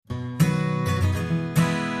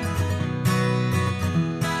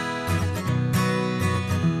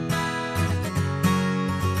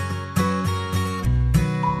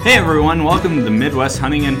Hey everyone, welcome to the Midwest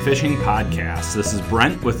Hunting and Fishing Podcast. This is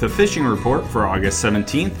Brent with the Fishing Report for August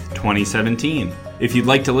 17th, 2017. If you'd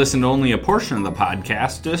like to listen to only a portion of the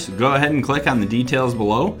podcast, just go ahead and click on the details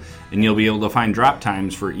below and you'll be able to find drop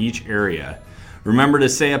times for each area. Remember to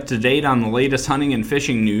stay up to date on the latest hunting and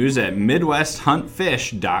fishing news at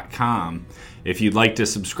MidwestHuntFish.com. If you'd like to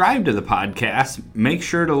subscribe to the podcast, make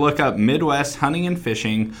sure to look up Midwest Hunting and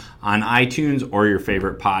Fishing on iTunes or your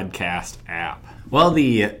favorite podcast app. Well,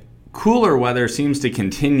 the cooler weather seems to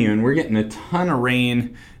continue, and we're getting a ton of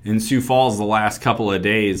rain in Sioux Falls the last couple of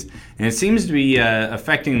days, and it seems to be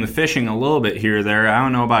affecting the fishing a little bit here or there. I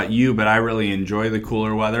don't know about you, but I really enjoy the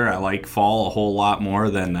cooler weather. I like fall a whole lot more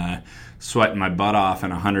than sweating my butt off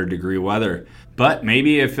in 100-degree weather. But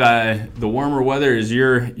maybe if the warmer weather is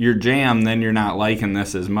your jam, then you're not liking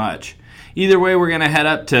this as much. Either way, we're going to head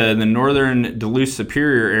up to the northern Duluth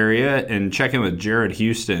Superior area and check in with Jared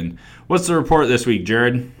Houston. What's the report this week,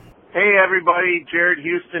 Jared? Hey everybody, Jared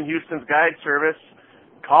Houston, Houston's Guide Service,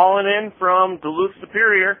 calling in from Duluth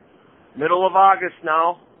Superior, middle of August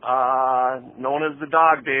now, known as the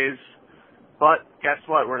dog days. But guess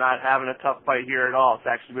what? We're not having a tough fight here at all. It's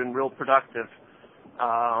actually been real productive.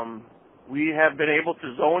 We have been able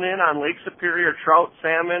to zone in on Lake Superior trout,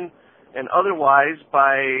 salmon, and otherwise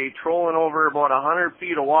by trolling over about 100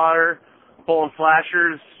 feet of water, pulling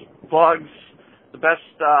flashers, bugs. The best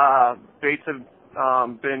baits have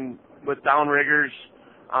been with downriggers,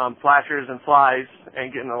 flashers, and flies,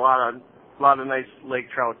 and getting a lot of nice lake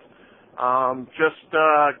trout. Just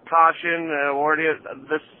caution,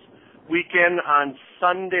 this weekend on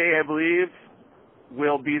Sunday, I believe,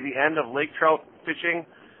 will be the end of lake trout fishing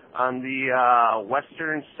on the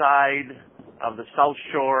western side of the south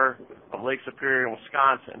shore of Lake Superior in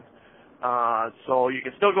Wisconsin. So you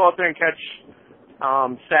can still go out there and catch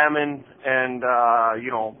salmon and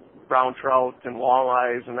brown trout and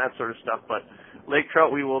walleyes and that sort of stuff, but lake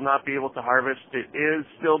trout we will not be able to harvest. It is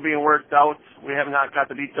still being worked out. We have not got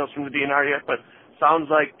the details from the DNR yet, but sounds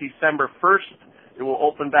like December 1st it will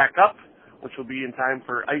open back up, which will be in time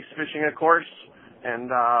for ice fishing, of course, and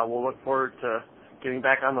we'll look forward to getting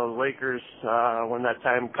back on those lakers when that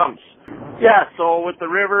time comes. Yeah, so with the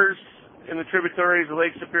rivers and the tributaries of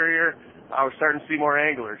Lake Superior, we're starting to see more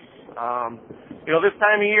anglers. This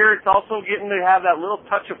time of year, it's also getting to have that little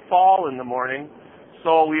touch of fall in the morning.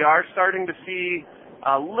 So we are starting to see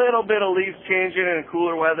a little bit of leaves changing and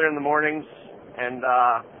cooler weather in the mornings. And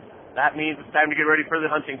that means it's time to get ready for the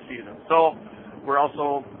hunting season. So we're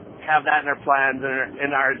also have that in our plans and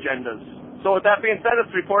in our agendas. So with that being said,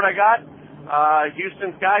 that's the report I got.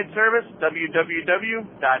 Houston's Guide Service,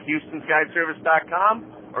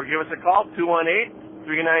 www.houstonsguideservice.com, or give us a call,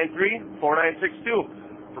 218-393-4962.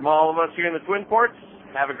 From all of us here in the Twin Ports,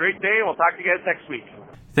 have a great day, and we'll talk to you guys next week.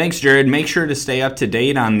 Thanks, Jared. Make sure to stay up to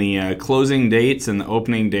date on the closing dates and the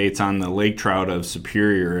opening dates on the lake trout of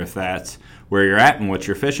Superior. If that's where you're at and what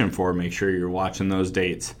you're fishing for, make sure you're watching those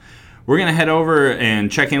dates. We're going to head over and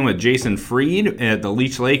check in with Jason Freed at the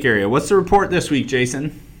Leech Lake area. What's the report this week,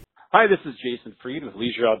 Jason? Hi, this is Jason Freed with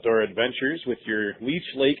Leisure Outdoor Adventures with your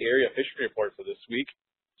Leech Lake area fishing report for this week.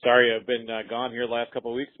 Sorry, I've been gone here the last couple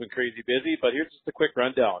of weeks. It's been crazy busy, but here's just a quick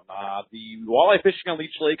rundown. The walleye fishing on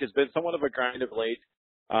Leech Lake has been somewhat of a grind of late.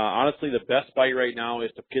 Honestly, the best bite right now is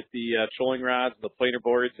to get the trolling rods and the planer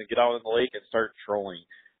boards and get out in the lake and start trolling.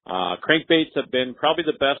 Crankbaits have been probably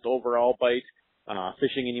the best overall bite,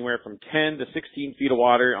 fishing anywhere from 10 to 16 feet of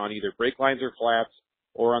water on either break lines or flats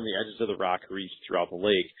or on the edges of the rock reefs throughout the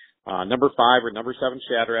lake. Number 5 or number 7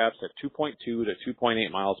 shadow traps at 2.2 to 2.8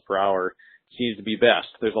 miles per hour seems to be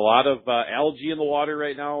best. There's a lot of algae in the water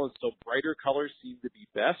right now, and so brighter colors seem to be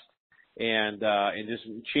best. And just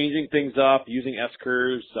changing things up, using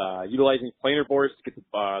S-curves, utilizing planer boards to get the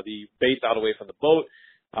baits out away from the boat.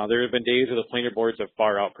 There have been days where the planer boards have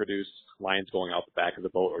far outproduced lines going out the back of the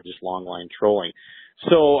boat or just long line trolling.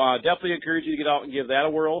 So definitely encourage you to get out and give that a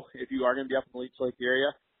whirl if you are going to be up in the Leech Lake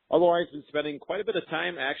area. Otherwise, I've been spending quite a bit of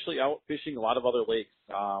time actually out fishing a lot of other lakes.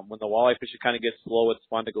 When the walleye fishing kind of gets slow, it's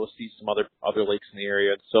fun to go see some other lakes in the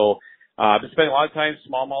area. And so I've been spending a lot of time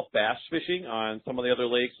smallmouth bass fishing on some of the other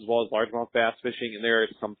lakes as well as largemouth bass fishing, and there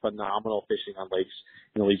is some phenomenal fishing on lakes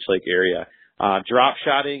in the Leech Lake area. Drop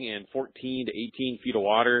shotting in 14 to 18 feet of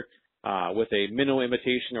water with a minnow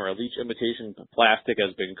imitation or a leech imitation plastic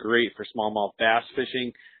has been great for smallmouth bass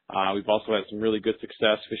fishing. We've also had some really good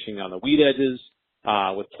success fishing on the weed edges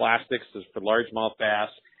with plastics for largemouth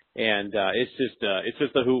bass, and it's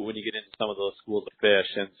just a hoot when you get into some of those schools of fish.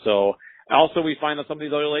 And so also we find on some of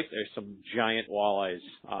these other lakes there's some giant walleyes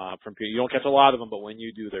from here. You don't catch a lot of them, but when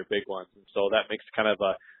you do, they're big ones. And so that makes kind of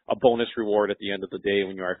a bonus reward at the end of the day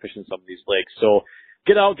when you are fishing some of these lakes. So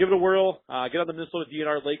get out, give it a whirl, get on the Minnesota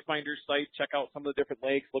DNR Lake Finder site, check out some of the different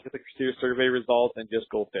lakes, look at the survey results, and just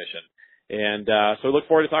go fishing. And so we look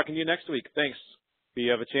forward to talking to you next week. Thanks. If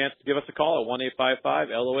you have a chance, give us a call at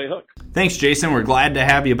 1-855-LOA-HOOK. Thanks, Jason. We're glad to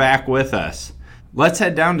have you back with us. Let's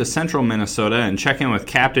head down to central Minnesota and check in with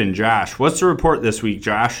Captain Josh. What's the report this week,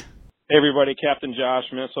 Josh? Hey everybody, Captain Josh,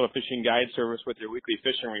 Minnesota Fishing Guide Service with your weekly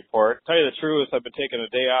fishing report. Tell you the truth, I've been taking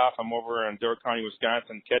a day off. I'm over in Door County,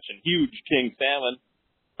 Wisconsin, catching huge king salmon.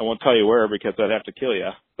 I won't tell you where because I'd have to kill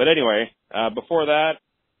you. But anyway, before that,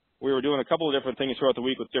 we were doing a couple of different things throughout the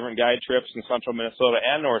week with different guide trips in central Minnesota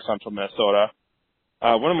and north central Minnesota.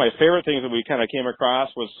 One of my favorite things that we kind of came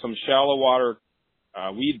across was some shallow water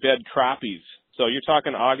weed bed crappies. So you're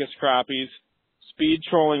talking August crappies, speed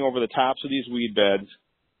trolling over the tops of these weed beds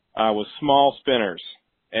with small spinners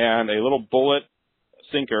and a little bullet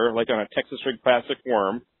sinker like on a Texas rig plastic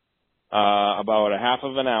worm, about a half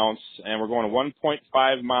of an ounce, and we're going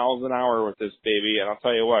 1.5 miles an hour with this baby. And I'll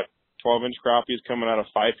tell you what, 12-inch crappies coming out of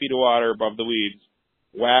 5 feet of water above the weeds,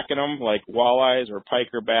 whacking them like walleyes or pike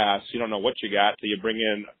or bass. You don't know what you got till you bring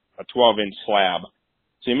in a 12-inch slab.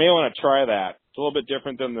 So you may want to try that. It's a little bit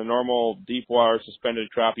different than the normal deep water suspended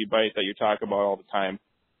crappie bite that you talk about all the time.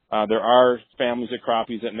 There are families of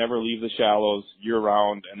crappies that never leave the shallows year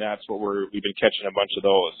round, and that's what we've been catching a bunch of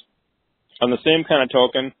those. On the same kind of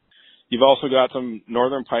token, you've also got some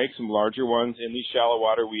northern pike, some larger ones in these shallow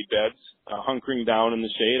water weed beds, hunkering down in the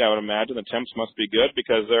shade. I would imagine the temps must be good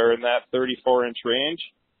because they're in that 34-inch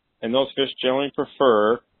range, and those fish generally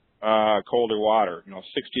prefer colder water,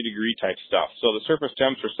 60-degree type stuff. So the surface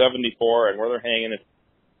temps are 74, and where they're hanging at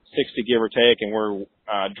 60, give or take, and we're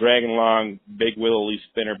dragging along big willow leaf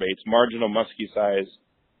spinner baits, marginal musky size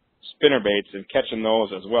spinner baits, and catching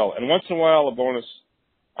those as well. And once in a while, a bonus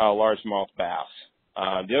largemouth bass.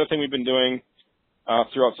 The other thing we've been doing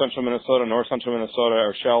throughout central Minnesota, north central Minnesota,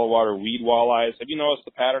 are shallow water weed walleyes. Have you noticed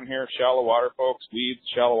the pattern here? Shallow water, folks, weeds,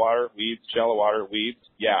 shallow water, weeds, shallow water, weeds.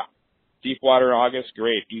 Yeah. Deep water August,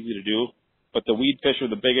 great, easy to do. But the weed fish are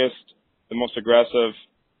the biggest, the most aggressive,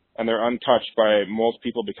 and they're untouched by most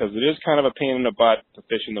people because it is kind of a pain in the butt to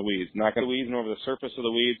fish in the weeds. Not going to weeds and over the surface of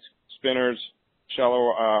the weeds, spinners,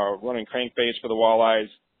 shallow running crankbaits for the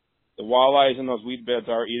walleyes. The walleyes in those weed beds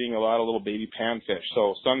are eating a lot of little baby panfish.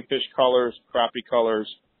 So sunfish colors, crappie colors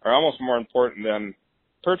are almost more important than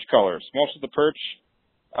perch colors. Most of the perch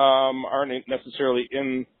aren't necessarily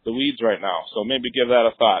in the weeds right now, so maybe give that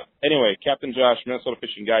a thought. Anyway, Captain Josh, Minnesota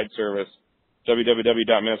Fishing Guide Service,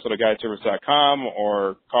 www.minnesotaguideservice.com,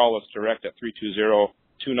 or call us direct at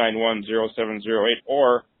 320-291-0708,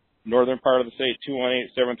 or northern part of the state,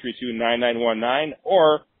 218-732-9919,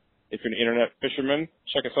 or if you're an internet fisherman,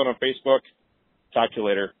 check us out on Facebook. Talk to you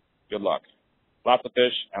later. Good luck. Lots of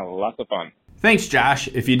fish and lots of fun. Thanks, Josh.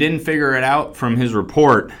 If you didn't figure it out from his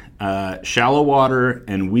report, shallow water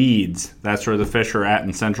and weeds, that's where the fish are at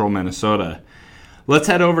in central Minnesota. Let's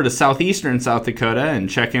head over to southeastern South Dakota and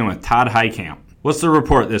check in with Todd Heitkamp. What's the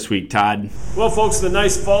report this week, Todd? Well, folks, the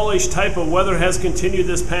nice fallish type of weather has continued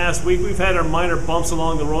this past week. We've had our minor bumps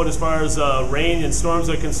along the road as far as rain and storms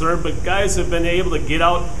are concerned, but guys have been able to get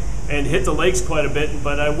out and hit the lakes quite a bit,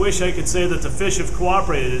 but I wish I could say that the fish have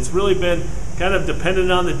cooperated. It's really been kind of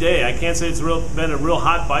dependent on the day. I can't say it's been a real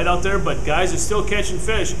hot bite out there, but guys are still catching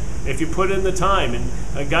fish if you put in the time. And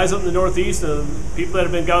guys up in the Northeast, people that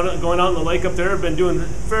have been going out in the lake up there have been doing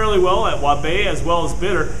fairly well at Waubay as well as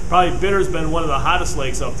Bitter. Probably Bitter's been one of the hottest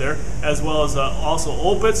lakes up there, as well as also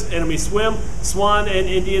Opitz, Enemy Swim, Swan, and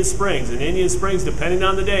Indian Springs. And Indian Springs, depending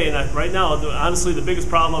on the day, and right now, honestly, the biggest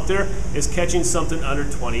problem up there is catching something under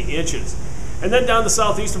 20 inches. And then down the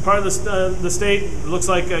southeastern part of the state, it looks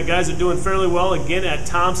like guys are doing fairly well again at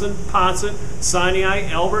Thompson, Ponset, Sinai,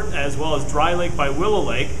 Albert, as well as Dry Lake by Willow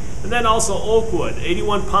Lake. And then also Oakwood,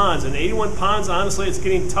 81 Ponds. And 81 Ponds, honestly, it's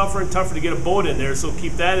getting tougher and tougher to get a boat in there, so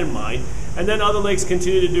keep that in mind. And then other lakes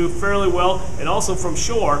continue to do fairly well. And also from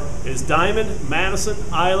shore is Diamond, Madison,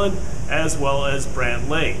 Island, as well as Brant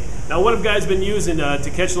Lake. Now, what have guys been using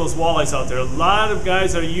to catch those walleyes out there? A lot of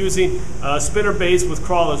guys are using spinner baits with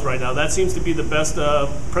crawlers right now. That seems to be the best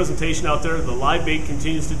presentation out there. The live bait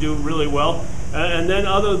continues to do really well. And then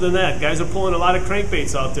other than that, guys are pulling a lot of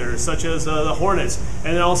crankbaits out there, such as the Hornets,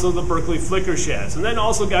 and then also the Berkeley Flicker Shads. And then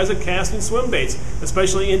also guys are casting swim baits,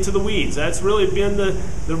 especially into the weeds. That's really been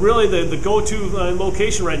the go-to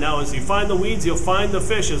location right now. Is you find the weeds, you'll find the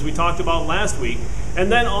fish, as we talked about last week. And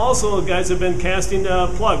then also guys have been casting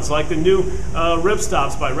plugs, like the new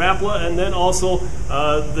Ripstops by Rapala, and then also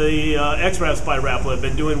the X-Wraps by Rapala have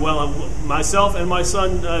been doing well. And myself and my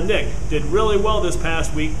son Nick did really well this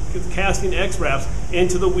past week casting X-Wraps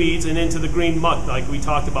into the weeds and into the green muck like we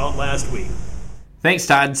talked about last week. Thanks,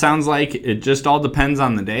 Todd. Sounds like it just all depends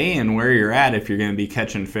on the day and where you're at if you're going to be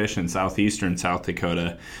catching fish in southeastern South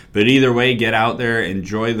Dakota. But either way, get out there,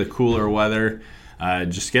 enjoy the cooler weather.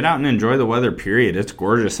 Just get out and enjoy the weather, period. It's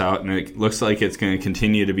gorgeous out, and it looks like it's going to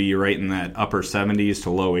continue to be right in that upper 70s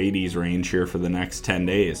to low 80s range here for the next 10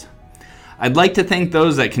 days. I'd like to thank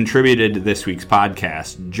those that contributed to this week's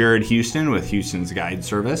podcast. Jared Houston with Houston's Guide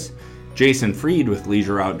Service, Jason Freed with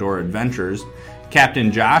Leisure Outdoor Adventures,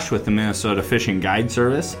 Captain Josh with the Minnesota Fishing Guide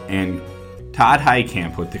Service, and Todd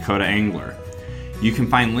Heitkamp with Dakota Angler. You can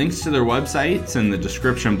find links to their websites in the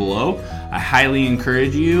description below. I highly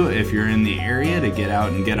encourage you, if you're in the area, to get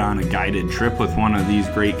out and get on a guided trip with one of these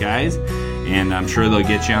great guys, and I'm sure they'll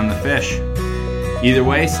get you on the fish. Either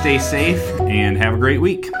way, stay safe and have a great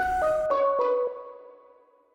week.